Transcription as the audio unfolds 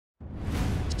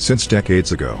Since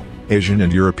decades ago, Asian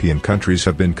and European countries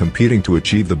have been competing to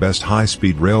achieve the best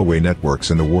high-speed railway networks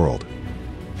in the world.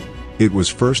 It was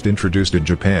first introduced in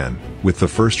Japan, with the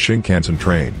first Shinkansen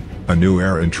train. A new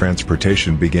era in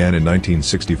transportation began in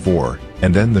 1964,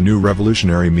 and then the new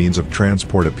revolutionary means of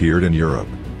transport appeared in Europe.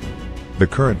 The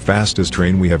current fastest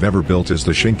train we have ever built is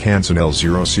the Shinkhansen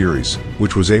L0 series,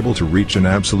 which was able to reach an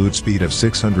absolute speed of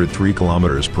 603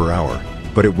 km per hour,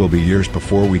 but it will be years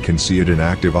before we can see it in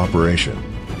active operation.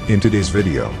 In today's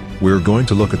video, we're going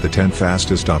to look at the 10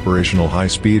 fastest operational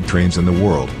high-speed trains in the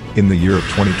world, in the year of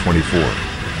 2024.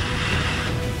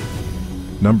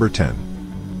 Number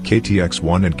 10.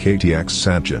 KTX-1 and KTX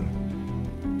Sancheon.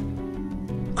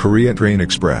 Korea Train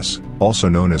Express, also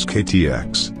known as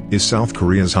KTX, is South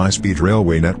Korea's high-speed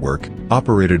railway network,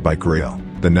 operated by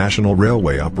KRAIL, the national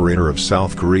railway operator of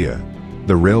South Korea.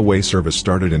 The railway service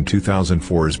started in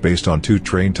 2004 is based on two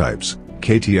train types,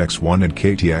 KTX-1 and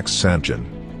KTX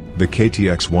Sancheon. The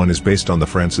KTX-1 is based on the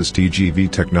France's TGV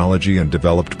technology and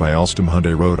developed by Alstom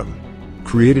Hyundai Rotem.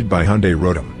 Created by Hyundai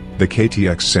Rotem, the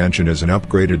KTX Sancheon is an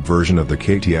upgraded version of the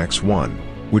KTX-1,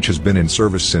 which has been in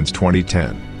service since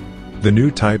 2010. The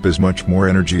new type is much more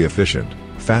energy efficient,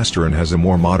 faster and has a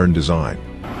more modern design.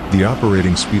 The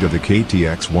operating speed of the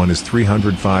KTX-1 is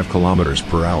 305 km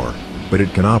per hour, but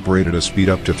it can operate at a speed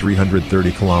up to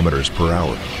 330 km per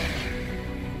hour.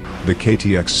 The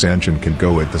KTX Sancheon can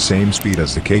go at the same speed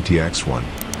as the KTX-1.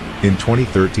 In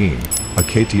 2013, a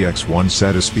KTX-1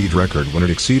 set a speed record when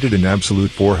it exceeded an absolute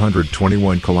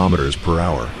 421 km per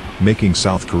hour, making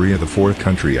South Korea the fourth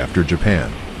country after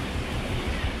Japan.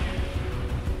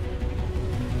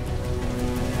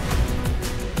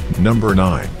 Number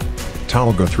 9.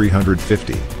 Talgo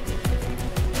 350.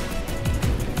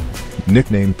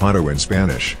 Nicknamed Pato in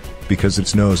Spanish, because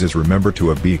its nose is remembered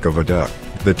to a beak of a duck,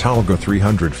 the Talgo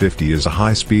 350 is a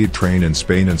high-speed train in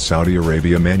Spain and Saudi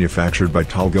Arabia manufactured by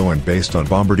Talgo and based on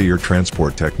Bombardier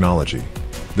transport technology.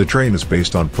 The train is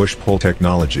based on push-pull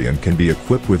technology and can be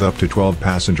equipped with up to 12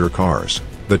 passenger cars.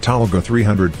 The Talgo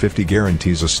 350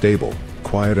 guarantees a stable,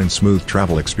 quiet and smooth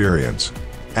travel experience.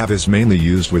 AV is mainly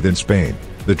used within Spain.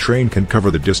 The train can cover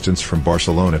the distance from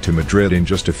Barcelona to Madrid in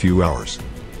just a few hours.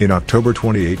 In October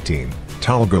 2018,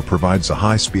 Talgo provides a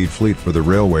high-speed fleet for the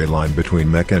railway line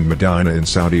between Mecca and Medina in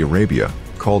Saudi Arabia,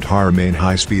 called Haramain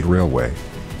High-Speed Railway.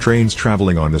 Trains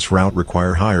traveling on this route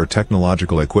require higher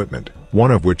technological equipment,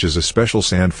 one of which is a special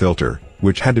sand filter,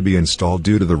 which had to be installed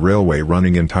due to the railway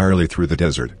running entirely through the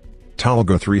desert.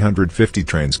 Talgo 350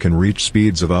 trains can reach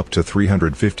speeds of up to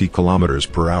 350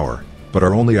 km per hour, but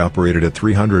are only operated at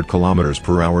 300 km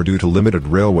per hour due to limited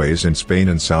railways in Spain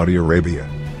and Saudi Arabia.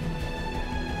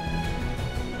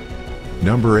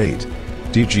 Number 8.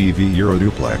 TGV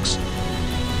Euroduplex.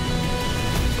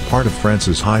 Part of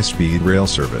France's high-speed rail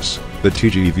service, the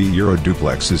TGV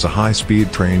Euroduplex is a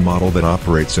high-speed train model that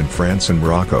operates in France and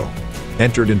Morocco.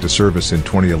 Entered into service in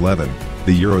 2011,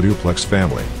 the Euroduplex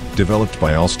family, developed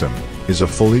by Alstom, is a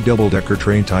fully double-decker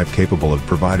train type capable of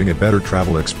providing a better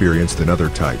travel experience than other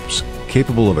types,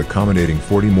 capable of accommodating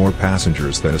 40 more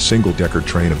passengers than a single-decker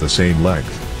train of the same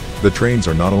length. The trains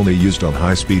are not only used on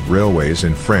high-speed railways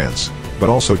in France, but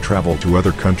also travel to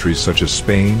other countries such as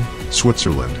Spain,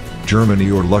 Switzerland, Germany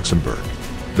or Luxembourg.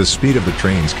 The speed of the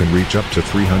trains can reach up to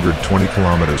 320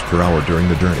 km per hour during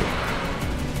the journey.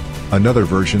 Another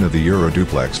version of the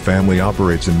Euroduplex family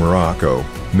operates in Morocco,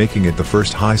 making it the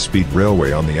first high-speed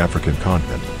railway on the African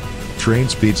continent. Train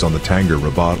speeds on the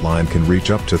Tanger-Rabat line can reach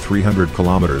up to 300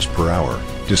 km per hour,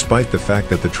 despite the fact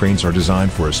that the trains are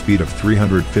designed for a speed of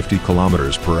 350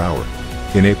 km per hour.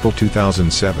 In April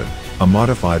 2007, a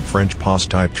modified French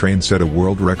POS-type train set a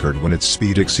world record when its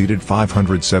speed exceeded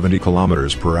 570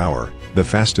 km per hour, the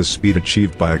fastest speed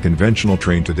achieved by a conventional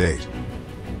train to date.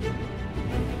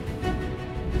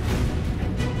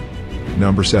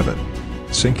 Number 7.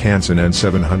 Sinkhansen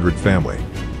N700 family.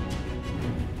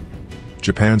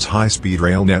 Japan's high-speed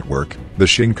rail network, the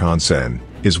Shinkansen,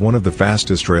 is one of the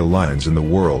fastest rail lines in the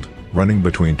world, running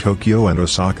between Tokyo and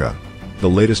Osaka. The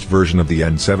latest version of the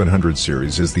N700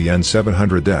 series is the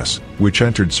N700S, which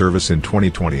entered service in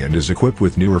 2020 and is equipped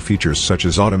with newer features such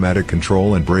as automatic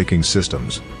control and braking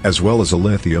systems, as well as a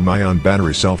lithium-ion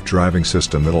battery self-driving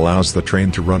system that allows the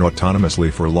train to run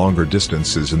autonomously for longer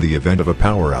distances in the event of a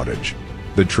power outage.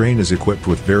 The train is equipped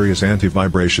with various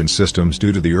anti-vibration systems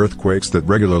due to the earthquakes that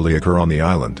regularly occur on the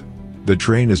island. The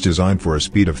train is designed for a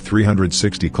speed of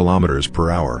 360 km per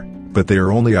hour, but they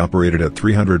are only operated at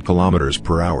 300 km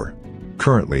per hour.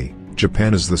 Currently,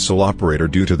 Japan is the sole operator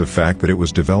due to the fact that it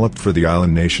was developed for the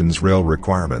island nation's rail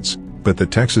requirements, but the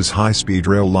Texas high-speed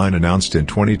rail line announced in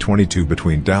 2022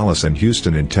 between Dallas and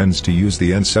Houston intends to use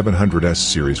the N700S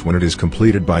series when it is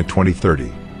completed by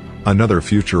 2030. Another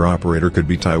future operator could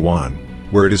be Taiwan,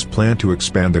 where it is planned to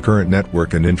expand the current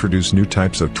network and introduce new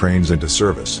types of trains into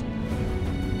service.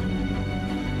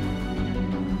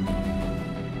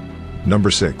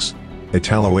 Number 6.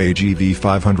 Italo AVG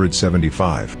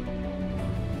 575.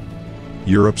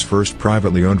 Europe's first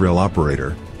privately owned rail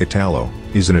operator, Italo,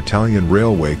 is an Italian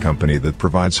railway company that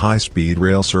provides high-speed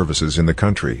rail services in the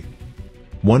country.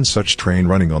 One such train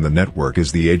running on the network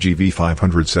is the AVG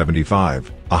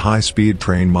 575, a high-speed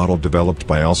train model developed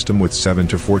by Alstom with 7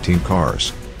 to 14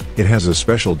 cars. It has a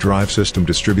special drive system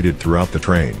distributed throughout the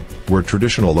train, where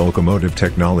traditional locomotive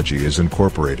technology is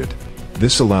incorporated.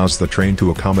 This allows the train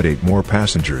to accommodate more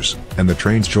passengers, and the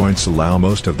train's joints allow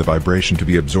most of the vibration to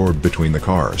be absorbed between the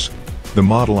cars. The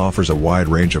model offers a wide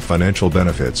range of financial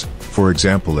benefits. For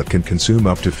example, it can consume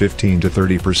up to 15 to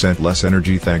 30% less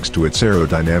energy thanks to its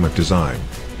aerodynamic design.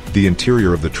 The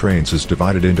interior of the trains is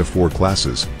divided into 4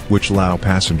 classes, which allow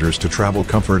passengers to travel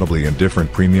comfortably in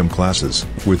different premium classes,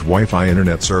 with Wi-Fi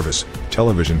internet service,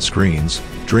 television screens,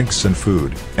 drinks and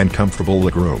food, and comfortable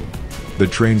legroom. The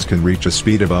trains can reach a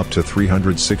speed of up to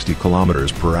 360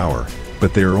 km per hour,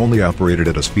 but they are only operated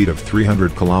at a speed of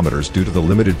 300 km due to the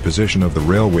limited position of the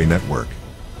railway network.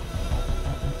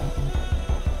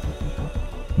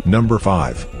 Number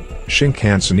 5.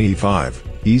 Shinkhansen E5,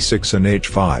 E6 and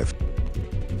H5.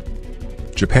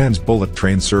 Japan's bullet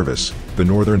train service, the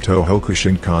Northern Tohoku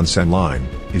Shinkansen Line,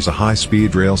 is a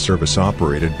high-speed rail service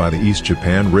operated by the East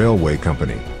Japan Railway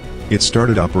Company. It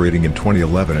started operating in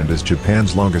 2011 and is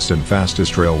Japan's longest and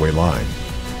fastest railway line.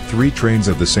 3 trains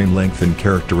of the same length and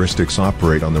characteristics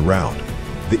operate on the route.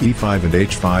 The E5 and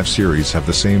H5 series have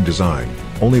the same design,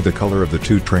 only the color of the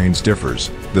 2 trains differs.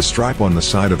 The stripe on the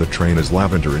side of the train is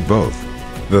lavender in both.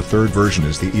 The third version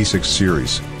is the E6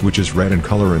 series, which is red in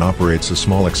color and operates a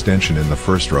small extension in the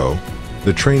first row.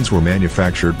 The trains were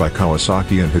manufactured by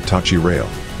Kawasaki and Hitachi Rail,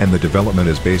 and the development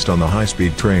is based on the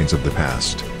high-speed trains of the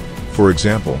past. For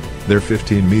example, their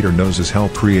 15-meter noses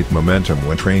help create momentum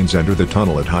when trains enter the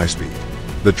tunnel at high speed.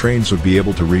 The trains would be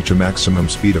able to reach a maximum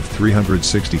speed of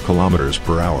 360 km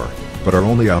per hour, but are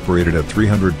only operated at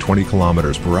 320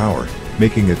 km per hour,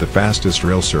 making it the fastest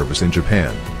rail service in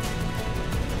Japan.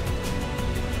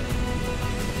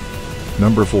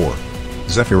 Number 4.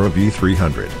 Zefiro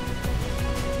V300.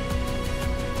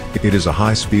 It is a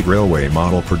high-speed railway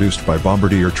model produced by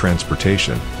Bombardier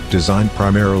Transportation, designed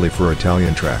primarily for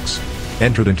Italian tracks.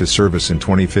 Entered into service in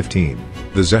 2015,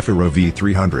 the Zefiro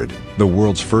V300, the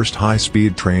world's first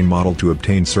high-speed train model to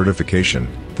obtain certification,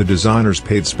 the designers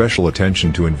paid special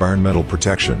attention to environmental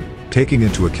protection, taking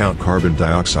into account carbon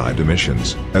dioxide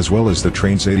emissions, as well as the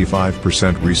train's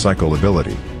 85%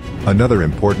 recyclability. Another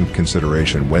important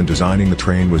consideration when designing the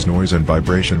train was noise and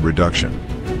vibration reduction.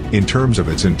 In terms of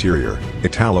its interior,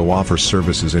 Italo offers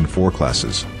services in 4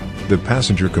 classes. The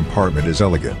passenger compartment is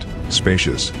elegant,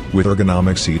 spacious, with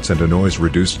ergonomic seats and a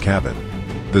noise-reduced cabin.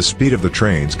 The speed of the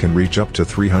trains can reach up to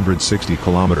 360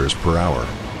 km per hour,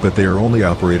 but they are only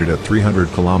operated at 300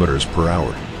 km per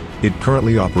hour. It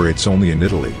currently operates only in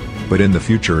Italy, but in the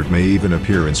future it may even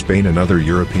appear in Spain and other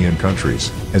European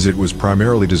countries, as it was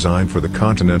primarily designed for the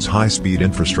continent's high-speed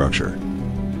infrastructure.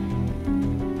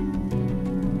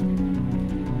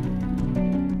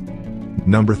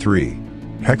 Number 3.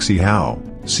 Hexie Hao,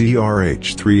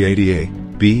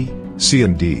 CRH380A, B, C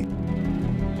and D.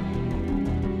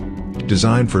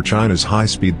 Designed for China's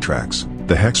high-speed tracks,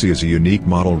 the Hexie is a unique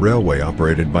model railway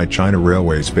operated by China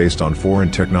Railways based on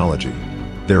foreign technology.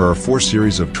 There are 4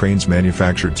 series of trains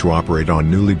manufactured to operate on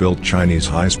newly built Chinese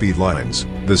high-speed lines.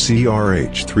 The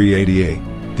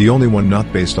CRH380A, the only one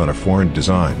not based on a foreign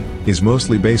design, is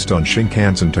mostly based on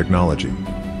Shinkhansen technology.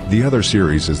 The other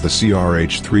series is the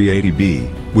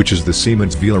CRH380B, which is the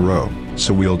Siemens Velaro,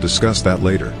 so we'll discuss that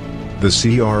later. The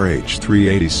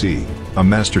CRH380C, a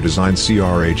master-designed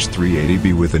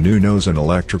CRH380B with a new nose and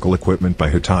electrical equipment by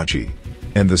Hitachi.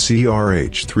 And the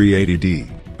CRH380D,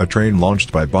 a train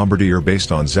launched by Bombardier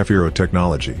based on Zefiro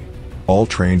technology. All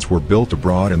trains were built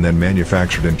abroad and then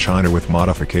manufactured in China with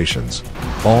modifications.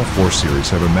 All 4 series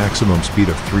have a maximum speed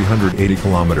of 380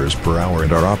 km per hour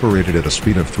and are operated at a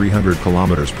speed of 300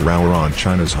 km per hour on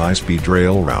China's high-speed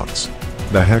rail routes.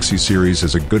 The Hexie series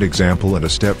is a good example and a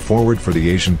step forward for the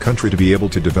Asian country to be able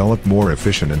to develop more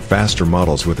efficient and faster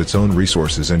models with its own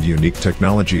resources and unique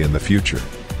technology in the future.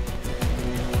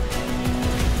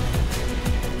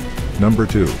 Number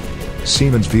 2.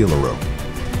 Siemens Velaro.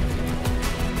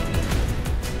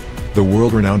 The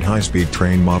world-renowned high-speed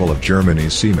train model of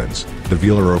Germany's Siemens, the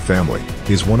Velaro family,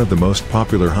 is one of the most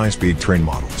popular high-speed train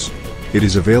models. It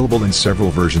is available in several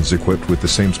versions equipped with the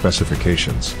same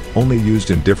specifications, only used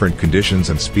in different conditions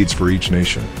and speeds for each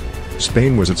nation.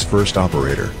 Spain was its first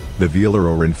operator. The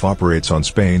Velaro RINF operates on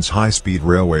Spain's high-speed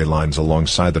railway lines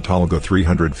alongside the Talgo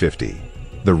 350.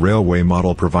 The railway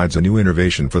model provides a new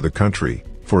innovation for the country.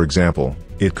 For example,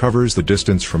 it covers the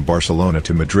distance from Barcelona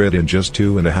to Madrid in just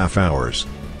 2.5 hours.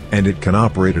 And it can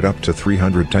operate at up to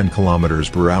 310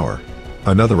 km per hour.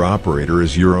 Another operator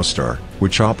is Eurostar,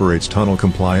 which operates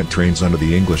tunnel-compliant trains under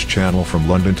the English Channel from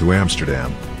London to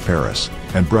Amsterdam, Paris,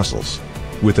 and Brussels.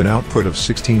 With an output of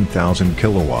 16,000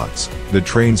 kilowatts, the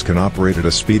trains can operate at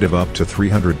a speed of up to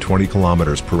 320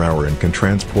 km per hour and can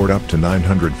transport up to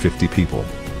 950 people.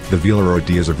 The Velaro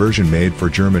D is a version made for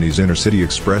Germany's intercity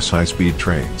express high-speed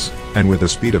trains, and with a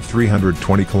speed of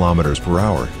 320 km per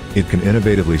hour, it can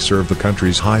innovatively serve the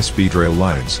country's high-speed rail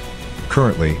lines.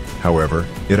 Currently, however,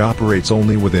 it operates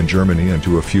only within Germany and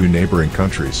to a few neighboring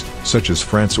countries, such as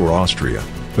France or Austria,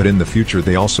 but in the future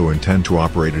they also intend to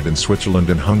operate it in Switzerland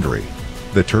and Hungary.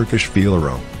 The Turkish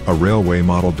Velaro, a railway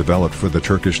model developed for the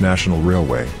Turkish National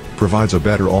Railway, provides a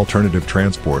better alternative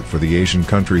transport for the Asian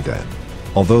country then.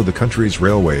 Although the country's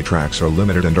railway tracks are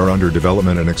limited and are under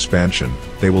development and expansion,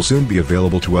 they will soon be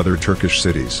available to other Turkish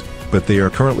cities, but they are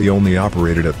currently only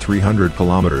operated at 300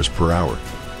 km per hour.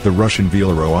 The Russian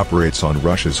Velaro operates on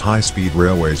Russia's high-speed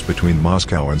railways between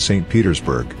Moscow and St.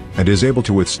 Petersburg, and is able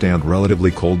to withstand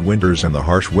relatively cold winters and the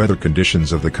harsh weather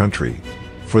conditions of the country.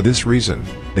 For this reason,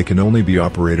 they can only be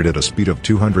operated at a speed of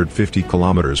 250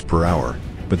 km per hour,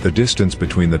 but the distance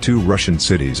between the two Russian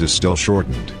cities is still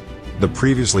shortened. The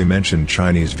previously mentioned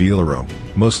Chinese Velaro,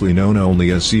 mostly known only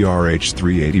as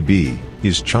CRH380A,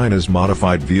 is China's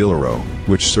modified Velaro,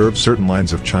 which serves certain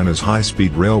lines of China's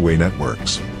high-speed railway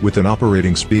networks, with an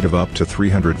operating speed of up to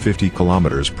 350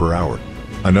 km per hour.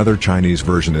 Another Chinese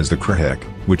version is the CRH,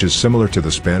 which is similar to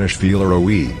the Spanish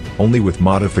Velaro E, only with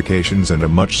modifications and a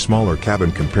much smaller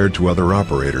cabin compared to other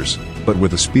operators, but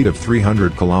with a speed of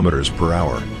 300 km per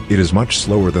hour, it is much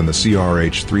slower than the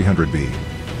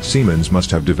CRH380A. Siemens must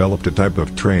have developed a type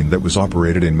of train that was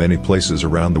operated in many places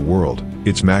around the world.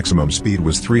 Its maximum speed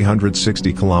was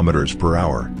 360 km per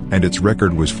hour, and its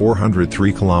record was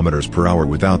 403 km per hour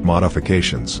without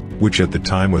modifications, which at the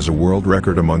time was a world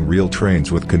record among real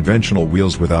trains with conventional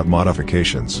wheels without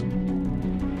modifications.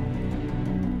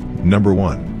 Number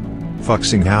 1.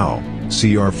 Fuxing Hao,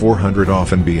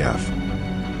 CR400AF and BF.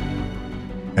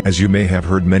 As you may have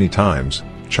heard many times,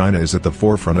 China is at the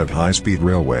forefront of high-speed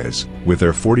railways, with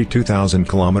their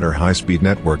 42,000-kilometer high-speed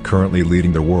network currently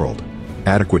leading the world.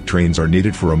 Adequate trains are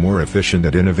needed for a more efficient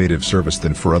and innovative service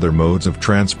than for other modes of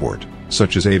transport,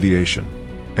 such as aviation.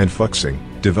 And Fuxing,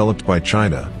 developed by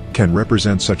China, can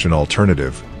represent such an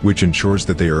alternative, which ensures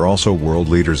that they are also world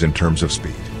leaders in terms of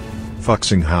speed.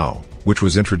 Fuxing Hao, which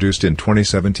was introduced in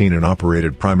 2017 and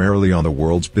operated primarily on the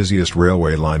world's busiest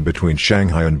railway line between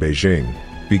Shanghai and Beijing,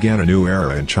 began a new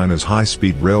era in China's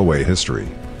high-speed railway history.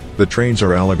 The trains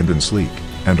are elegant and sleek,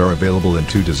 and are available in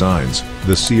two designs,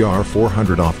 the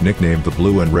CR400AF nicknamed the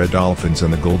Blue and Red Dolphins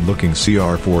and the gold-looking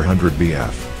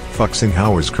CR400BF. Fuxing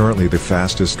Hao is currently the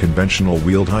fastest conventional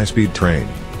wheeled high-speed train,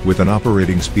 with an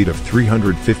operating speed of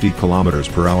 350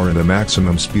 km per hour and a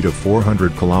maximum speed of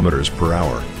 400 km per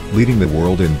hour, leading the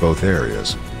world in both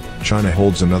areas. China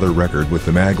holds another record with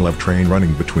the maglev train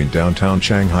running between downtown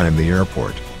Shanghai and the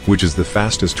airport, which is the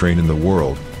fastest train in the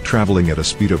world, traveling at a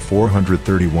speed of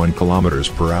 431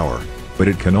 km per hour, but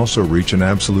it can also reach an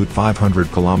absolute 500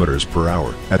 km per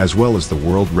hour, as well as the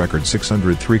world record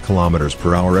 603 km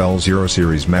per hour L0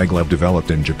 series maglev developed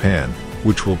in Japan,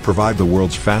 which will provide the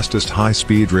world's fastest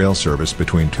high-speed rail service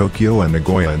between Tokyo and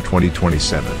Nagoya in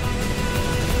 2027.